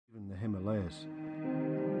layers.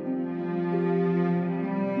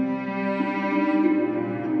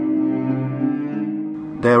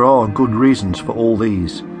 There are good reasons for all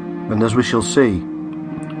these, and as we shall see,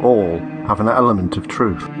 all have an element of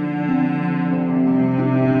truth.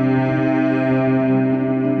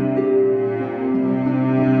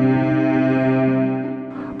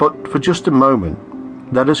 But for just a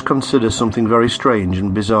moment, let us consider something very strange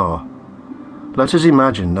and bizarre. Let us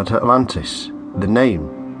imagine that Atlantis, the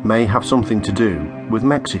name, may have something to do with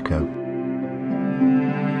Mexico.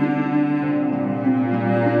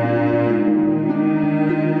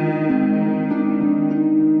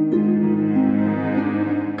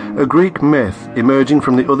 A Greek myth emerging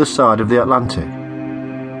from the other side of the Atlantic.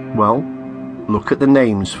 Well, look at the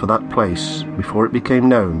names for that place before it became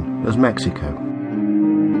known as Mexico.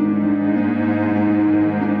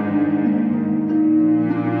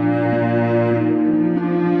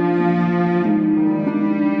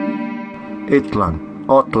 Itlan,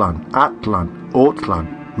 Otlan, Atlan,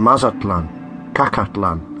 Otlan, Mazatlan,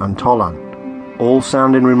 Cacatlan and Tolan, all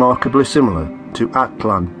sounding remarkably similar to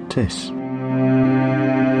Atlantis.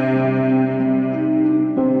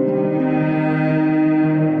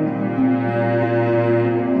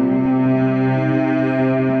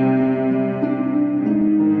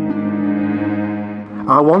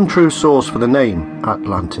 Our one true source for the name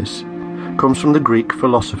Atlantis comes from the Greek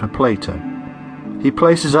philosopher Plato. He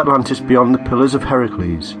places Atlantis beyond the Pillars of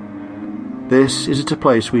Heracles. This is at a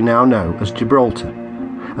place we now know as Gibraltar,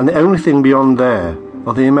 and the only thing beyond there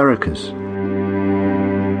are the Americas.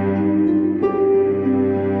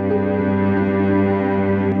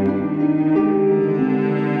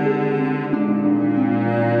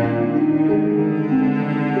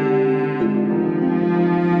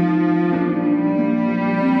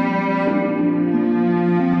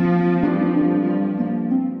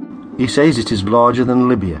 He says it is larger than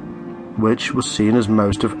Libya, which was seen as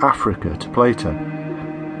most of Africa to Plato.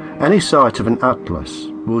 Any sight of an atlas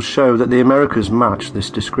will show that the Americas match this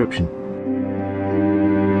description.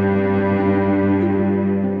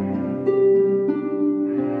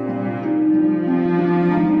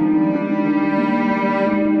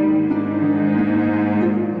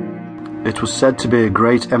 It was said to be a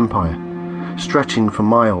great empire, stretching for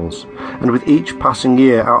miles, and with each passing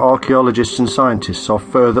year our archaeologists and scientists are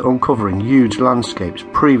further uncovering huge landscapes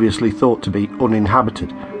previously thought to be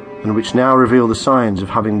uninhabited, and which now reveal the signs of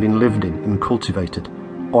having been lived in and cultivated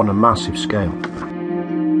on a massive scale.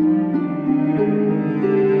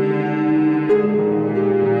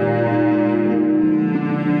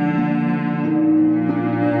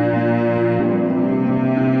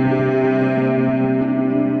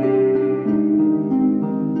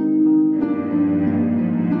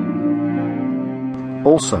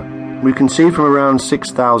 Also, we can see from around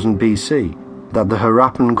 6000 BC that the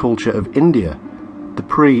Harappan culture of India, the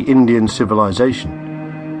pre-Indian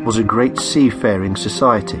civilization, was a great seafaring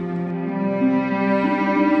society.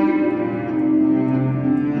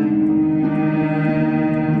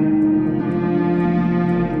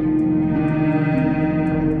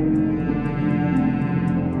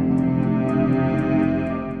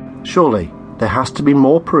 Surely, there has to be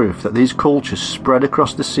more proof that these cultures spread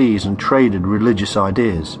across the seas and traded religious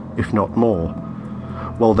ideas, if not more.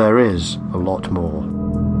 Well, there is a lot more.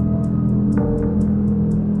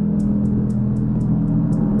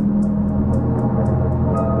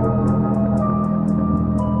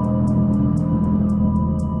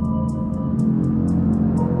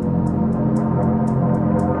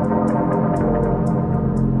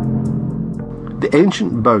 The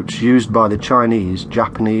ancient boats used by the Chinese,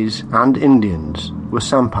 Japanese and Indians were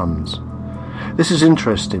sampans. This is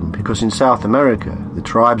interesting because in South America the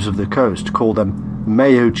tribes of the coast call them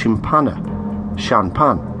Mayo Chimpana,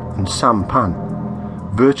 Shanpan and Sampan,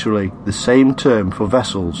 virtually the same term for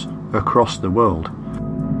vessels across the world.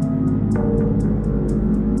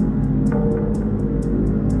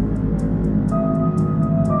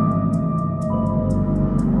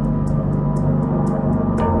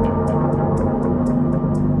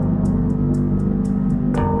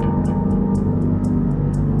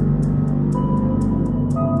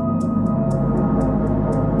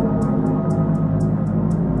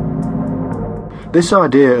 This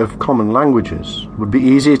idea of common languages would be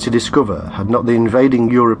easier to discover had not the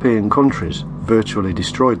invading European countries virtually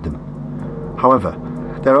destroyed them. However,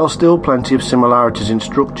 there are still plenty of similarities in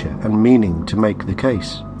structure and meaning to make the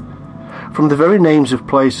case. From the very names of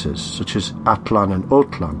places, such as Atlan and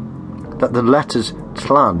Otlan, that the letters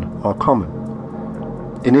Tlan are common.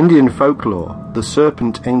 In Indian folklore, the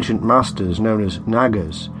serpent ancient masters known as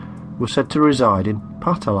Nagas were said to reside in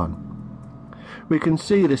Patalan. We can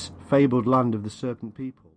see this fabled land of the serpent people